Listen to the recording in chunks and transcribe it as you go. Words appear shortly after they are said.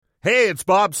Hey, it's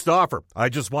Bob Stauffer. I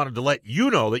just wanted to let you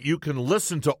know that you can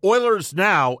listen to Oilers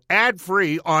Now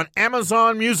ad-free on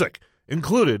Amazon Music,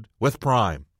 included with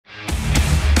Prime.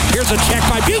 Here's a check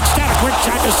by Bukestad, a quick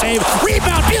shot to save.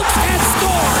 Rebound, Bukestad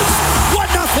scores!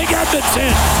 1-0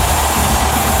 Edmonton.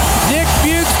 Nick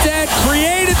Bukestad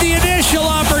created the initial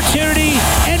opportunity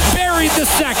and buried the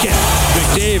second.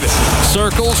 McDavid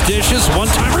circles, dishes,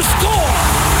 one-timer, score!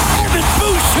 Evan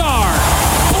Bouchard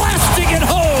blasting it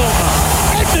home.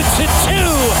 Edmonton 2,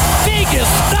 Vegas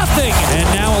nothing. And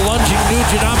now a lunging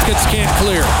Nugent Hopkins can't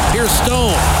clear. Here's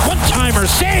Stone, one-timer,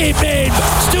 save made.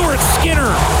 Stuart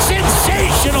Skinner,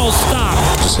 sensational stop.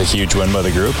 Just a huge win by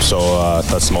the group, so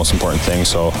that's the most important thing.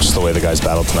 So just the way the guys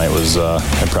battled tonight was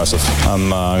impressive. I'm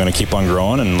going to keep on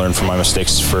growing and learn from my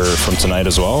mistakes from tonight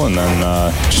as well, and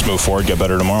then just move forward, get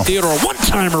better tomorrow. Theodore,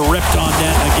 one-timer ripped on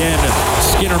net again.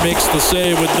 Skinner makes the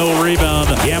save with no rebound.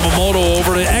 Yamamoto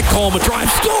over to Ekholm, a drive,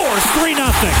 scores 3-0.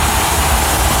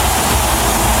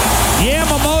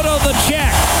 Yamamoto the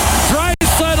check,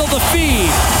 Draisaitl the feed,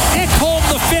 Ekholm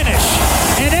the finish,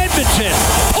 and Edmonton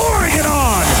pouring it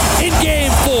on in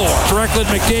Game 4. Strickland,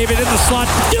 McDavid in the slot,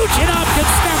 Nugent Hopkins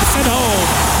snaps it home,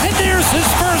 and there's his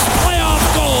first playoff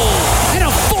goal, and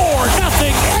a 4-0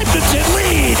 Edmonton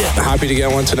lead. Happy to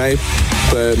get one tonight,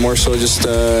 but more so just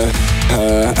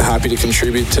happy to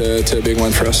contribute to a big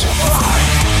one for us.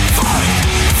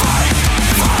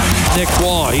 Nick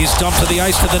Waugh, he's dumped to the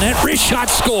ice to the net, wrist shot,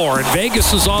 score, and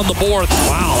Vegas is on the board.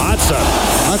 Wow,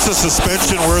 that's a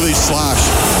suspension-worthy slash.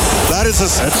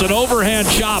 It's an overhand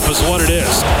chop is what it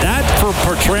is. That for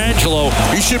Pietrangelo.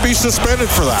 He should be suspended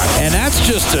for that. And that's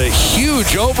just a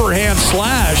huge overhand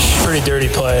slash. Pretty dirty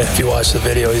play. If you watch the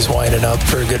video, he's winding up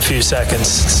for a good few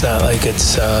seconds. It's not like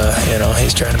it's,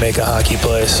 he's trying to make a hockey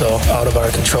play, so out of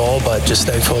our control, but just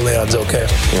thankful Leon's okay.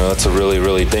 That's a really,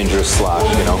 really dangerous slash,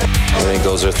 I think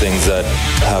those are things that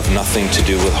have nothing to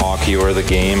do with hockey or the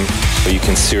game, but you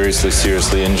can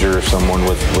seriously injure someone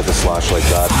with a slash like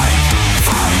that.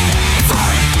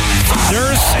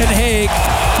 Nurse and Haig,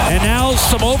 and now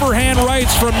some overhand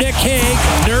rights from Nick Haig.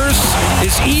 Nurse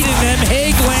is eating them.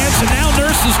 Haig lands, and now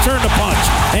Nurse's turn to punch.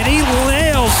 And he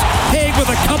nails Haig with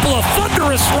a couple of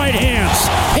thunderous right hands.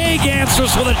 Haig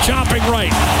answers with a chopping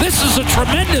right. This is a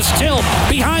tremendous tilt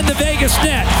behind the Vegas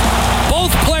net.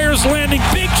 Both players landing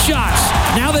big shots.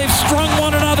 Now they've strung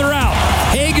one another out.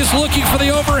 Haig is looking for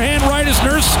the overhand right as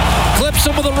Nurse clips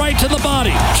him with a right to the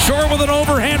body. Shore with an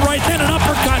overhand right, then an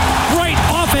uppercut right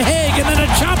off of Haig, and then a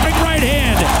chopping right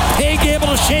hand. Haig able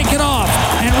to shake it off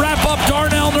and wrap up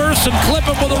Darnell Nurse and clip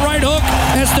him with a right hook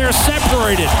as they're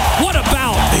separated. What a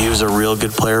bout. He was a real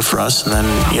good player for us, and then,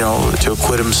 to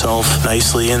acquit himself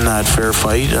nicely in that fair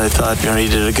fight, I thought, he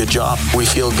did a good job. We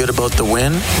feel good about the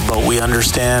win, but we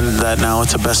understand that now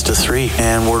it's a best of 3,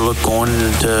 and we're going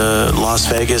to Las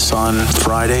Vegas on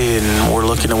Friday, and we're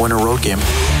looking to win a road game.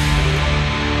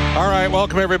 All right,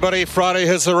 welcome everybody. Friday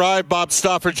has arrived. Bob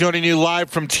Stauffer joining you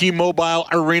live from T-Mobile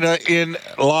Arena in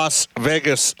Las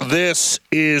Vegas. This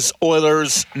is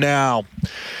Oilers Now.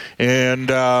 And,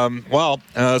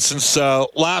 since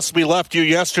last we left you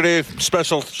yesterday,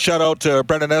 special shout-out to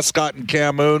Brendan Escott and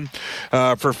Cam Moon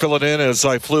for filling in as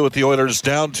I flew with the Oilers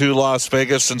down to Las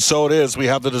Vegas. And so it is. We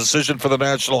have the decision for the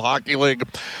National Hockey League.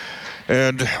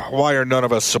 And why are none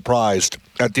of us surprised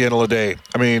at the end of the day?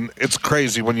 I mean, it's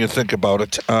crazy when you think about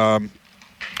it.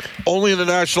 Only in the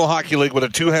National Hockey League with a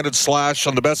two-handed slash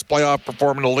on the best playoff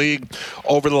performer in the league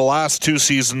over the last 2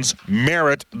 seasons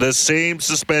merit the same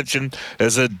suspension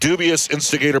as a dubious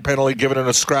instigator penalty given in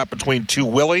a scrap between 2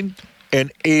 willing and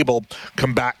able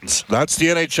combatants. That's the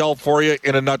NHL for you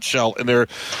in a nutshell, in their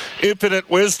infinite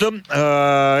wisdom.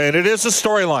 And it is a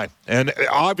storyline. And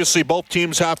obviously both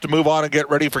teams have to move on and get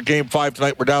ready for Game 5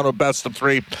 tonight. We're down to a best of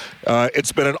 3.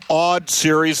 It's been an odd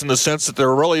series in the sense that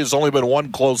there really has only been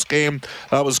one close game.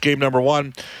 That was game number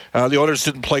 1. The Oilers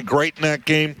didn't play great in that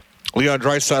game. Leon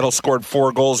Draisaitl scored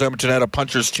 4 goals. Edmonton had a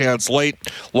puncher's chance late.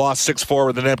 Lost 6-4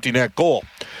 with an empty net goal.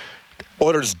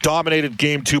 Oilers dominated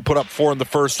Game 2, put up 4 in the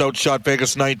first, outshot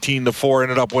Vegas 19-4,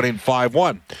 ended up winning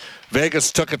 5-1.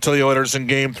 Vegas took it to the Oilers in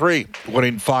Game 3,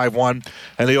 winning 5-1.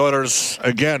 And the Oilers,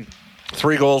 again,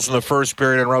 3 goals in the first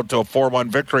period en route to a 4-1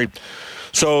 victory.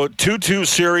 So 2-2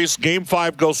 series. Game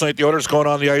 5 goes tonight. The Oilers going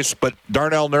on the ice. But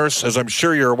Darnell Nurse, as I'm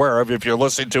sure you're aware of if you're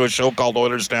listening to a show called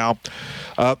Oilers Now,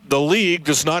 the league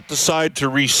does not decide to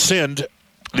rescind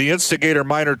the instigator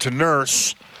minor to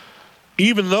Nurse,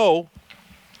 even though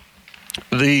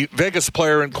the Vegas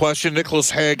player in question,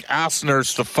 Nicholas Hague, asked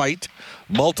Nurse to fight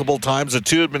multiple times. The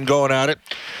two had been going at it.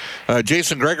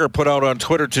 Jason Gregor put out on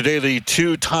Twitter today the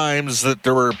 2 times that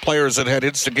there were players that had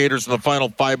instigators in the final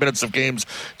 5 minutes of games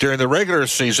during the regular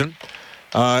season.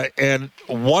 And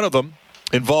one of them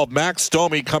involved Max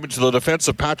Domi coming to the defense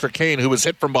of Patrick Kane, who was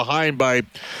hit from behind by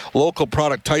local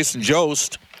product Tyson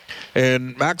Jost.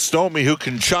 And Max Domi, who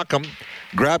can chuck him,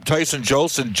 grabbed Tyson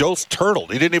Jost, and Jost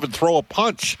turtled. He didn't even throw a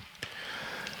punch.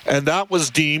 And that was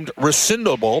deemed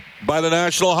rescindable by the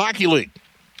National Hockey League.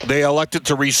 They elected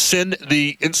to rescind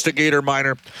the instigator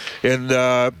minor in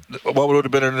what would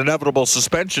have been an inevitable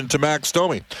suspension to Max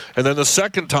Domi. And then the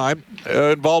second time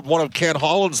involved one of Ken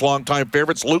Holland's longtime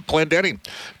favorites, Luke Glendening,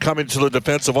 coming to the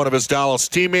defense of one of his Dallas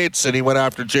teammates, and he went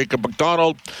after Jacob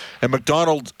McDonald. And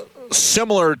McDonald,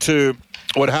 similar to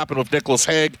what happened with Nicholas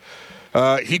Hague,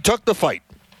 he took the fight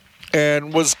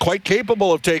and was quite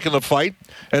capable of taking the fight,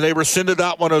 and they rescinded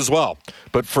that one as well.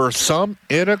 But for some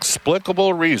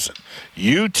inexplicable reason,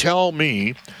 you tell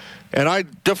me, and I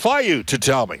defy you to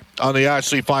tell me on the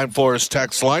Ashley Fine Floors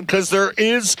text line, because there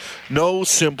is no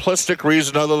simplistic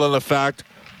reason other than the fact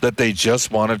that they just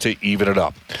wanted to even it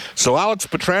up. So Alex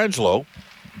Pietrangelo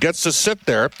gets to sit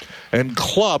there and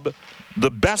club the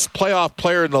best playoff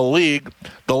player in the league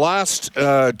the last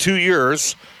 2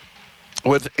 years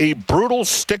with a brutal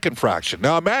stick infraction.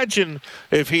 Now imagine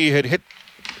if he had hit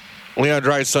Leon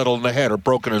Draisaitl in the head or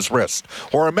broken his wrist.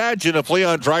 Or imagine if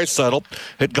Leon Draisaitl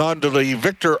had gone to the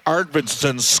Victor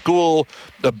Arvidsson school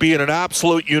of being an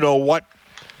absolute you-know-what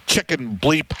chicken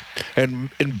bleep and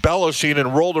embellishing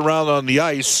and rolled around on the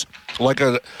ice like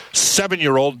a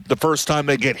 7-year-old the first time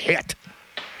they get hit.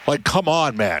 Like, come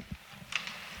on, man.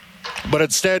 But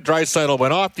instead, Draisaitl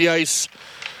went off the ice.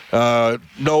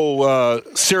 No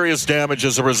serious damage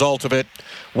as a result of it.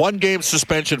 1 game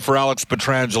suspension for Alex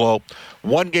Pietrangelo.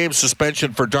 1 game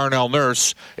suspension for Darnell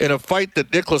Nurse in a fight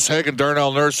that Nicholas Hague and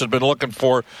Darnell Nurse had been looking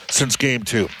for since game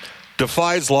 2.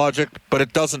 Defies logic, but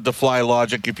it doesn't defy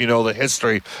logic if you know the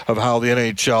history of how the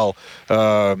NHL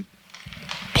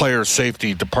player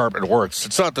safety department works.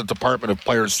 It's not the Department of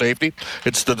Player Safety.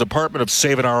 It's the Department of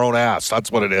saving our own ass. That's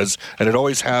what it is, and it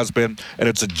always has been, and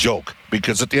it's a joke.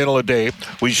 Because at the end of the day,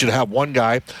 we should have one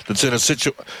guy that's in a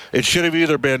situation. It should have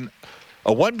either been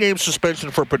a 1-game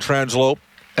suspension for Pietrangelo,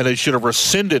 and they should have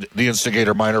rescinded the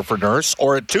instigator minor for Nurse,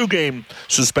 or a 2-game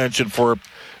suspension for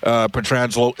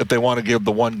Pietrangelo if they want to give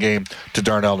the 1 game to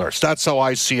Darnell Nurse. That's how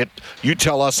I see it. You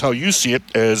tell us how you see it,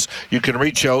 as you can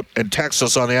reach out and text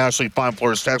us on the Ashley Fine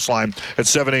Floors text line at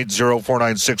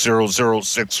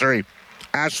 780-496-0063.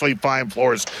 Ashley Fine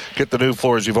Floors. Get the new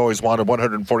floors you've always wanted,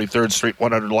 143rd Street,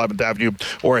 111th Avenue,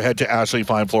 or head to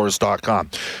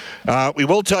ashleyfinefloors.com. We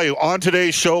will tell you on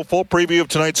today's show, full preview of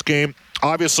tonight's game.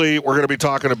 Obviously, we're going to be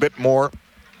talking a bit more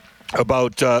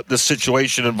about the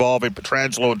situation involving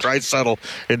Pietrangelo and Draisaitl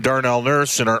and Darnell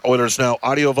Nurse in our Oilers Now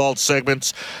Audio Vault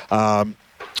segments.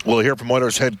 We'll hear from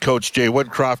Oilers head coach Jay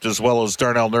Woodcroft, as well as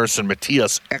Darnell Nurse and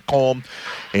Matthias Ekholm.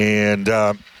 And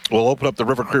we'll open up the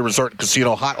River Cree Resort and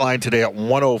Casino hotline today at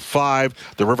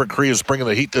 1:05. The River Cree is bringing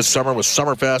the heat this summer with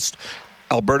Summerfest,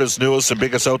 Alberta's newest and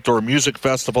biggest outdoor music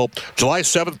festival. July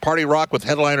 7th, Party Rock with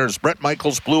headliners Bret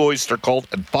Michaels, Blue Oyster Cult,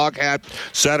 and Foghat.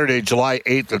 Saturday, July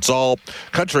 8th, it's all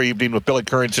country evening with Billy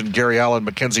Currington, Gary Allen,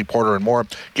 Mackenzie Porter, and more.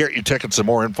 Get your tickets and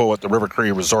more info at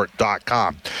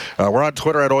therivercreeresort.com. We're on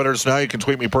Twitter at Oilers Now. You can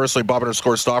tweet me personally,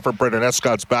 Bob_Stauffer. Brendan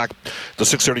Escott's back. The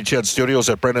 630 CHED Studios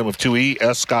at Brendan with 2 E,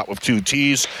 S. Scott with 2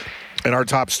 T's. And our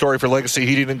top story for Legacy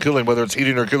Heating and Cooling, whether it's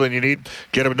heating or cooling you need,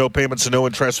 get them no payments and no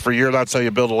interest for a year. That's how you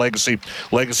build a legacy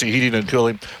Heating and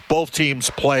Cooling. Both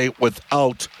teams play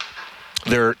without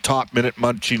their top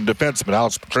minute-munching defenseman.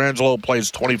 Alex Pietrangelo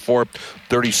plays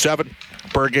 24-37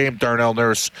 per game. Darnell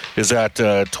Nurse is at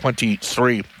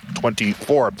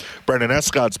 23-24. Brendan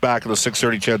Escott's back in the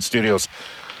 630 CHED Studios.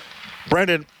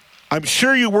 Brendan, I'm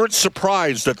sure you weren't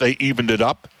surprised that they evened it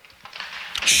up.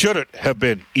 Should it have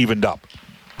been evened up?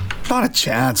 Not a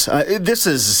chance. This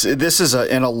is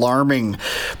an alarming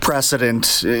precedent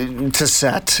to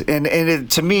set,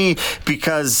 and to me,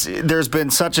 because there's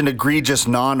been such an egregious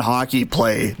non-hockey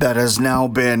play that has now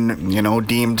been,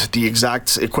 deemed the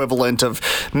exact equivalent of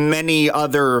many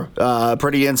other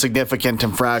pretty insignificant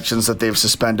infractions that they've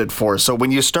suspended for. So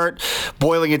when you start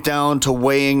boiling it down to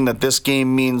weighing that this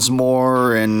game means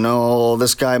more, and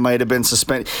this guy might have been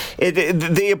suspended,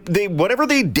 they whatever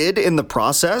they did in the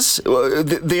process,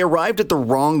 they arrived at the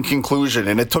wrong conclusion,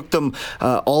 and it took them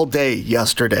all day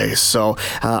yesterday. So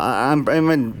I'm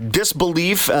in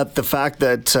disbelief at the fact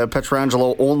that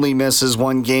Pietrangelo only misses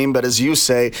 1 game, but as you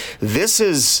say, this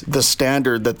is the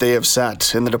standard that they have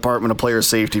set in the Department of Player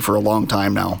Safety for a long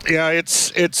time now. Yeah,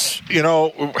 it's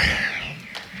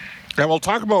And we'll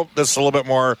talk about this a little bit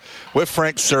more with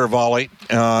Frank Seravalli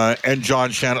and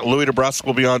John Shannon. Louis DeBrusque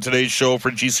will be on today's show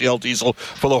for GCL Diesel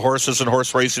for the horses and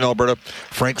horse racing Alberta.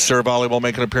 Frank Seravalli will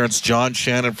make an appearance. John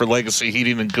Shannon for Legacy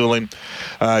Heating and Cooling.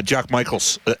 Jack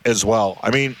Michaels as well. I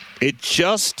mean, it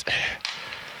just...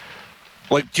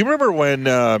 Like, do you remember when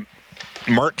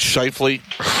Mark Scheifele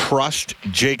crushed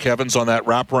Jake Evans on that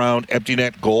wraparound empty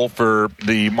net goal for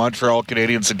the Montreal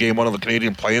Canadiens in Game 1 of the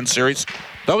Canadian Play-In Series?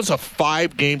 That was a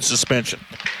 5-game suspension,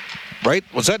 right?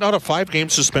 Was that not a 5-game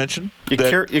suspension?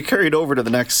 You carried over to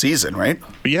the next season, right?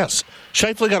 Yes.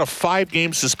 Scheifele got a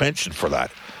 5-game suspension for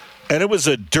that. And it was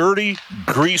a dirty,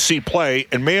 greasy play.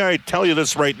 And may I tell you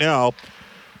this right now,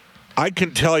 I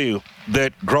can tell you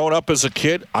that growing up as a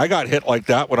kid, I got hit like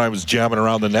that when I was jamming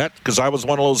around the net because I was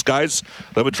one of those guys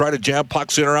that would try to jam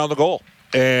pucks in around the goal.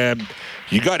 And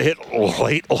you got hit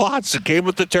late lots. It came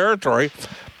with the territory.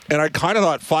 And I kind of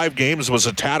thought 5 games was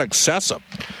a tad excessive.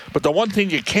 But the one thing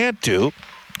you can't do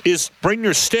is bring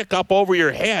your stick up over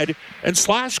your head and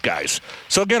slash guys.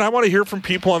 So, again, I want to hear from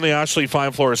people on the Ashley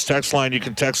Fine Floors text line. You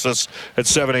can text us at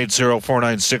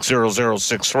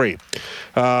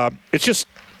 780-496-0063. It's just,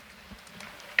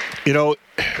 here's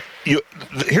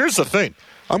the thing.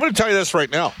 I'm going to tell you this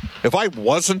right now. If I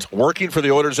wasn't working for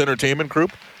the Oilers Entertainment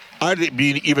Group, I'd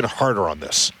be even harder on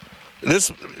this.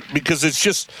 Because it's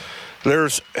just...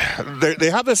 They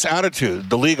have this attitude,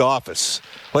 the league office.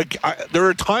 Like, there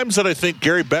are times that I think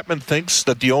Gary Bettman thinks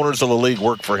that the owners of the league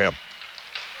work for him.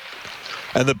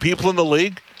 And the people in the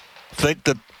league think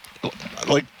that,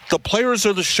 like, the players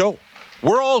are the show.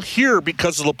 We're all here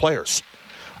because of the players.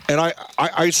 And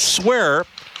I swear,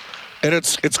 and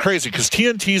it's crazy, because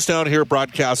TNT's down here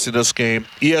broadcasting this game.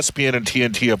 ESPN and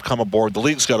TNT have come aboard. The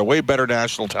league's got a way better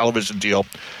national television deal.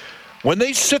 When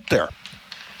they sit there,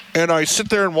 and I sit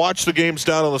there and watch the games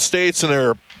down in the States, and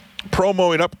they're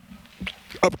promoting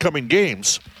upcoming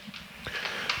games.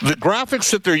 The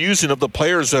graphics that they're using of the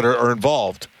players that are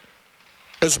involved,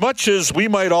 as much as we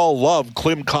might all love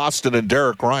Klim Kostin and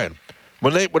Derek Ryan,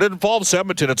 when it involves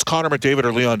Edmonton, it's Connor McDavid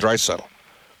or Leon Draisaitl.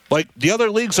 Like, the other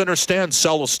leagues understand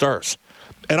sell the stars.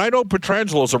 And I know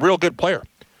Pietrangelo is a real good player,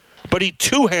 but he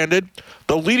two-handed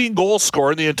the leading goal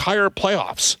scorer in the entire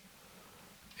playoffs.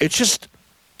 It's just...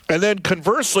 And then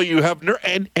conversely, you have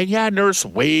Nurse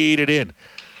waded in.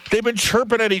 They've been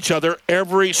chirping at each other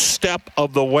every step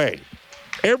of the way.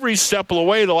 Every step of the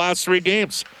way the last 3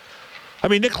 games. I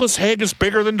mean, Nicholas Hague is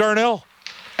bigger than Darnell.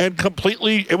 And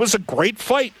it was a great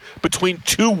fight between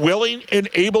 2 willing and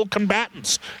able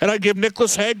combatants. And I give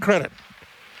Nicholas Hague credit.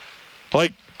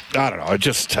 Like, I don't know, it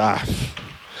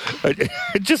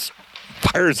just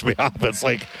fires me up. It's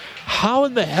like, how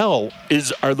in the hell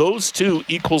are those 2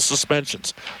 equal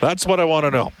suspensions? That's what I want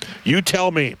to know. You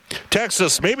tell me.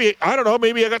 Texas, maybe I got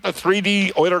the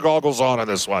 3D Oiler goggles on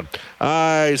this one.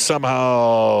 I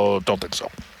somehow don't think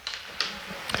so.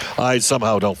 All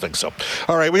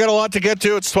right, we got a lot to get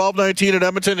to. It's 12:19 in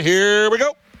Edmonton. Here we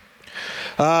go.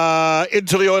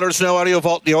 Into the Oilers now, Audio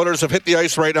Vault. The Oilers have hit the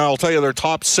ice right now. I'll tell you, they're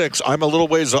top 6. I'm a little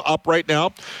ways up right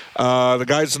now. The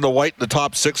guys in the white, the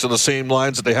top 6 are the same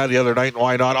lines that they had the other night, and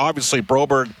why not? Obviously,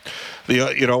 Broberg,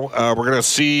 we're going to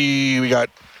see, they've got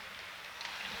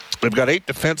 8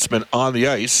 defensemen on the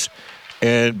ice,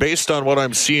 and based on what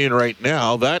I'm seeing right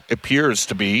now, that appears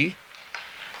to be,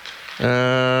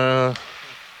 it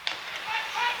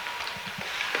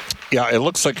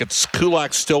looks like it's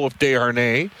Kulak still with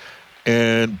Desharnais,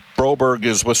 and Broberg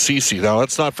is with Ceci. Now,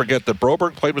 let's not forget that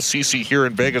Broberg played with Ceci here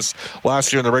in Vegas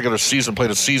last year in the regular season,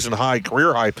 played a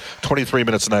career high, 23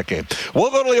 minutes in that game. We'll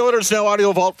go to the Oilers now,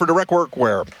 Audio Vault for Direct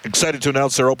Workwear. Excited to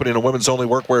announce they're opening a women's-only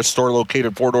workwear store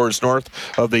located 4 doors north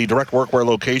of the Direct Workwear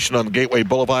location on Gateway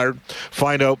Boulevard.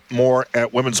 Find out more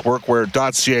at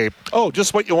womensworkwear.ca. Oh,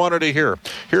 just what you wanted to hear.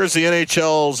 Here's the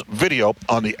NHL's video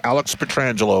on the Alex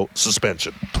Pietrangelo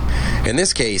suspension. In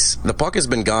this case, the puck has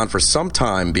been gone for some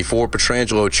time before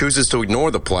Pietrangelo chooses to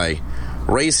ignore the play,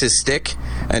 raise his stick,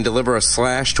 and deliver a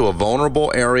slash to a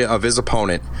vulnerable area of his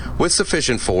opponent with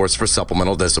sufficient force for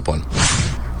supplemental discipline.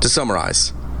 To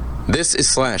summarize, this is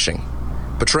slashing.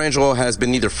 Pietrangelo has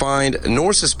been neither fined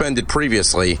nor suspended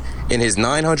previously in his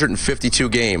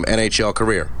 952-game NHL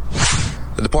career.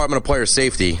 The Department of Player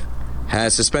Safety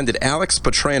has suspended Alex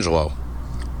Pietrangelo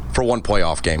for 1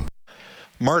 playoff game.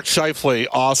 Mark Scheifele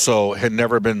also had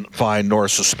never been fined nor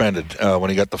suspended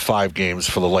when he got the 5 games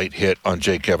for the late hit on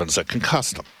Jake Evans that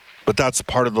concussed him. But that's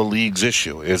part of the league's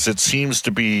issue, is it seems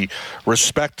to be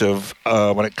respective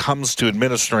when it comes to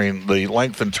administering the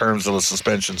length and terms of the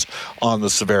suspensions on the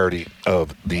severity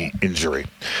of the injury.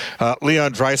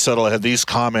 Leon Draisaitl had these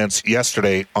comments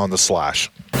yesterday on the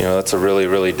Slash. that's a really,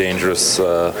 really dangerous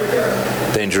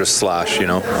slash.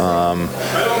 I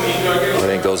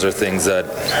think those are things that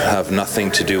have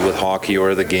nothing to do with hockey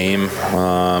or the game.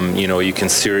 You can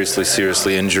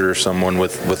seriously injure someone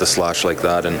with a slash like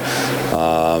that, and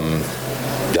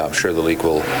I'm sure the league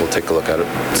will take a look at it.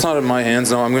 It's not in my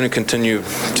hands. No, I'm going to continue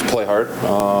to play hard.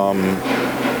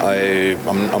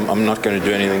 I'm not going to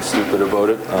do anything stupid about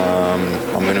it.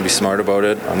 I'm going to be smart about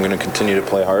it. I'm going to continue to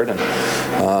play hard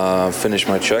and finish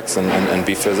my checks and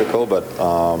be physical. But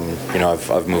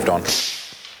I've moved on.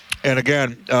 And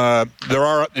again, there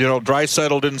are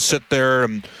Draisaitl didn't sit there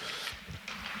and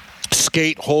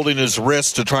skate holding his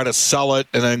wrist to try to sell it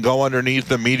and then go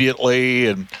underneath immediately.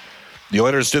 And the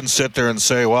Oilers didn't sit there and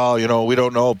say, well, we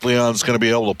don't know if Leon's going to be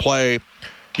able to play.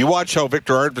 You watch how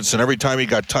Victor Arvidsson, every time he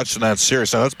got touched in that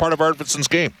series, now that's part of Arvidsson's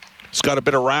game. He's got a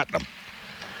bit of rat in him.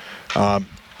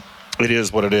 It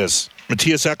is what it is.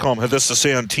 Matthias Ekholm had this to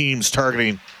say on teams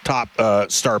targeting top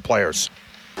star players.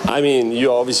 I mean,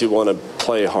 you obviously want to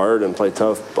play hard and play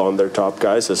tough on their top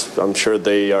guys. I'm sure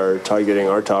they are targeting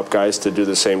our top guys to do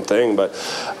the same thing. But,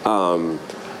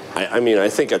 I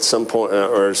think at some point,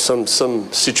 or some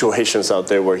situations out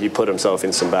there where he put himself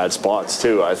in some bad spots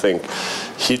too. I think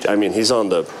he's on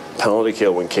the penalty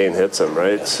kill when Kane hits him,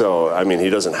 right? So, he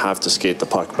doesn't have to skate the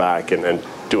puck back and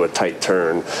do a tight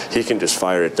turn. He can just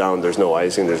fire it down. There's no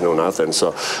icing. There's no nothing.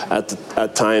 So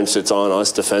at times it's on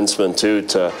us defensemen too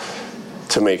to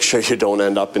make sure you don't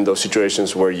end up in those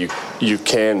situations where you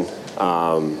can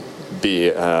be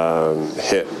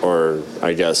hit or,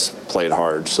 I guess, played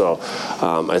hard. So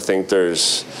I think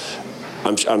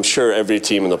I'm sure every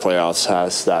team in the playoffs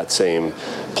has that same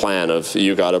plan of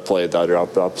you got to play the other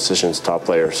opposition's top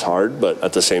players hard, but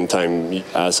at the same time,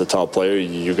 as a top player,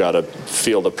 you got to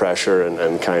feel the pressure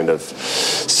and kind of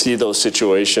see those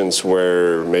situations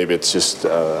where maybe it's just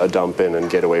a dump in and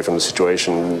get away from the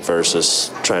situation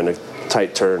versus trying to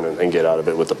tight turn and get out of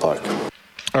it with the puck.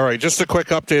 All right, just a quick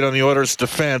update on the Oilers'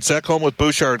 defense. Ekholm with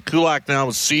Bouchard, Kulak now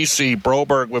with Ceci,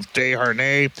 Broberg with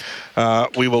Desharnais.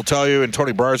 We will tell you, and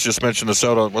Tony Bars just mentioned this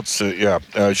out on,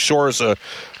 Shore's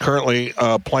currently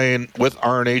playing with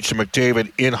RNH and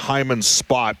McDavid in Hyman's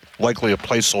spot, likely a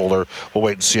placeholder. We'll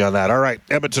wait and see on that. All right,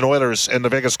 Edmonton Oilers and the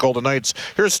Vegas Golden Knights.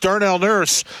 Here's Darnell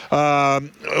Nurse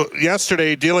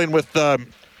yesterday dealing with the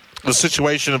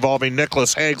situation involving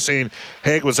Nicholas Hague, saying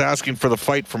Hague was asking for the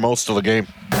fight for most of the game.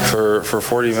 For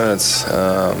 40 minutes,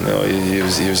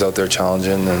 he was out there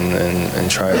challenging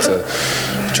and trying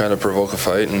to provoke a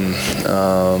fight, and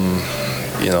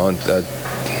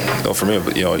for me,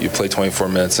 but you play 24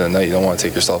 minutes in a night, you don't want to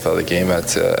take yourself out of the game at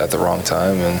the wrong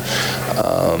time, and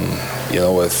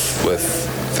with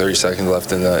 30 seconds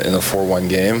left in a 4-1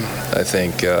 game, I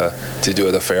think to do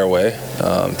it a fair way,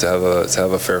 to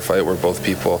have a fair fight where both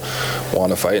people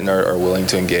want to fight and are willing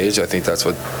to engage. I think that's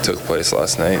what took place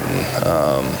last night,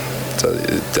 and so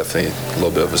definitely a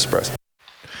little bit of a surprise.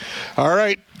 All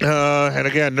right, and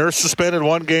again, Nurse suspended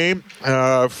one game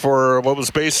for what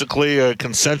was basically a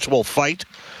consensual fight,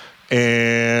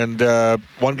 and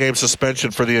 1 game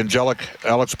suspension for the angelic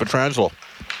Alex Pietrangelo,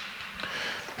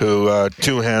 who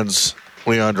two hands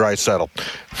Leon Draisaitl.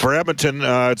 For Edmonton,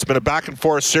 it's been a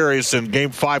back-and-forth series in Game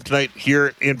 5 tonight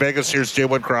here in Vegas. Here's Jay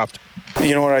Woodcroft.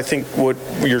 You know what, I think what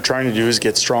you're trying to do is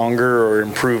get stronger or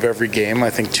improve every game. I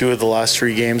think 2 of the last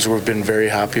 3 games we've been very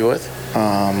happy with.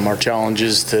 Our challenge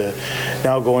is to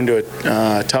now go into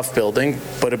a tough building,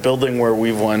 but a building where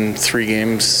we've won 3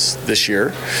 games this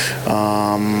year,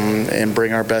 and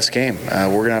bring our best game. We're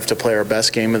going to have to play our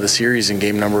best game of the series in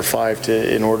game number 5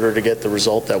 in order to get the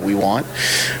result that we want.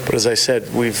 But as I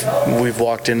said, we've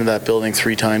walked into that building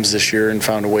 3 times this year and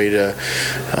found a way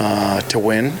to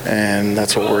win, and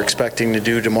that's what we're expecting to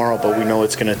do tomorrow. But we know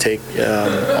it's going to take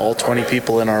all 20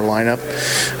 people in our lineup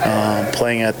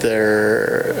playing at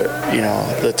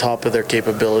the top of their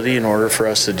capability in order for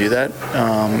us to do that.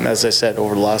 As I said,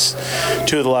 over the last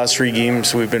 2 of the last 3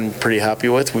 games we've been pretty happy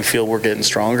with. We feel we're getting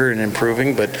stronger and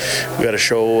improving, but we got to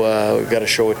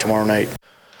show it tomorrow night.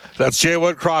 That's Jay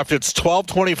Woodcroft. It's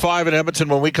 12:25 in Edmonton.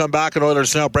 When we come back in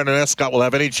Oilers Now, Brendan Escott will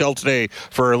have NHL Today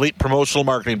for Elite Promotional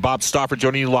Marketing. Bob Stauffer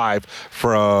joining you live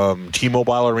from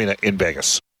T-Mobile Arena in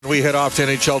Vegas. We head off to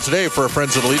NHL Today for our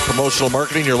friends at Elite Promotional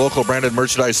Marketing, your local branded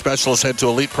merchandise specialist. Head to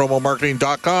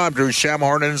ElitePromoMarketing.com. Drew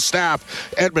Shamhorn and his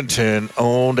staff, Edmonton,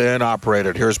 owned and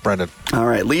operated. Here's Brendan. All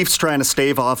right, Leafs trying to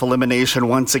stave off elimination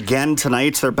once again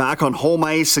tonight. They're back on home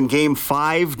ice in Game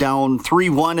 5, down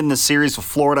 3-1 in the series with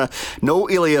Florida. No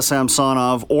Ilya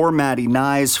Samsonov or Matty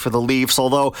Knies for the Leafs,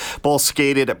 although both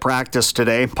skated at practice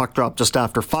today. Puck dropped just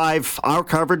after 5. Our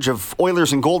coverage of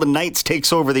Oilers and Golden Knights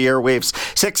takes over the airwaves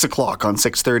 6 o'clock on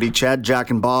 6:30. Chad, Jack,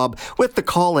 and Bob with the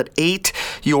call at 8.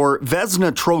 Your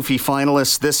Vezina Trophy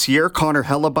finalists this year, Connor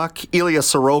Hellebuck, Ilya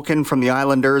Sorokin from the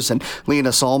Islanders, and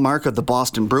Linus Ullmark of the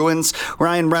Boston Bruins.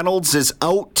 Ryan Reynolds is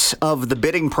out of the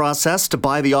bidding process to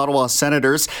buy the Ottawa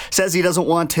Senators. Says he doesn't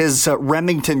want his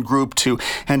Remington group to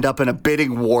end up in a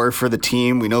bidding war for the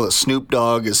team. We know that Snoop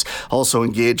Dogg is also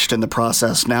engaged in the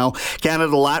process now.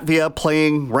 Canada-Latvia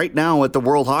playing right now at the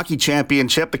World Hockey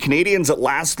Championship. The Canadians at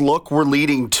last look were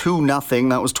leading 2-0.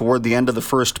 That was toward the end of the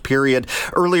first period.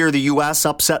 Earlier, the U.S.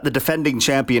 upset the defending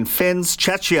champion Finns.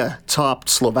 Czechia topped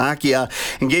Slovakia.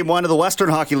 And Game 1 of the Western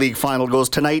Hockey League final goes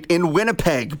tonight in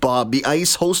Winnipeg, Bob. The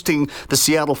Ice hosting the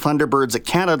Seattle Thunderbirds at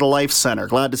Canada Life Center.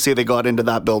 Glad to see they got into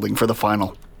that building for the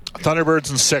final.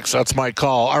 Thunderbirds in 6. That's my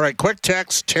call. All right, quick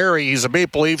text. Terry, he's a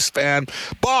Maple Leafs fan.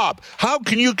 Bob, how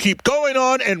can you keep going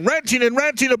on and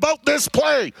ranting about this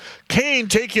play? Kane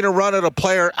taking a run at a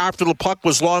player after the puck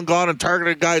was long gone and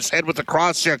targeted a guy's head with a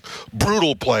cross-check.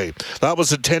 Brutal play. That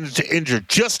was intended to injure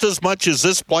just as much as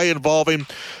this play involving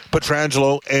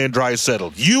Pietrangelo and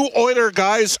Draisaitl. You Oiler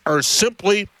guys are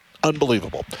simply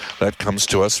unbelievable. That comes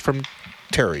to us from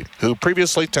Terry, who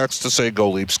previously texted to say, go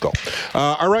Leafs, go.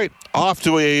 All right, off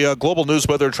to a global news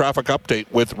weather traffic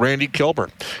update with Randy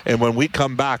Kilburn. And when we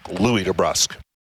come back, Louis DeBrusque.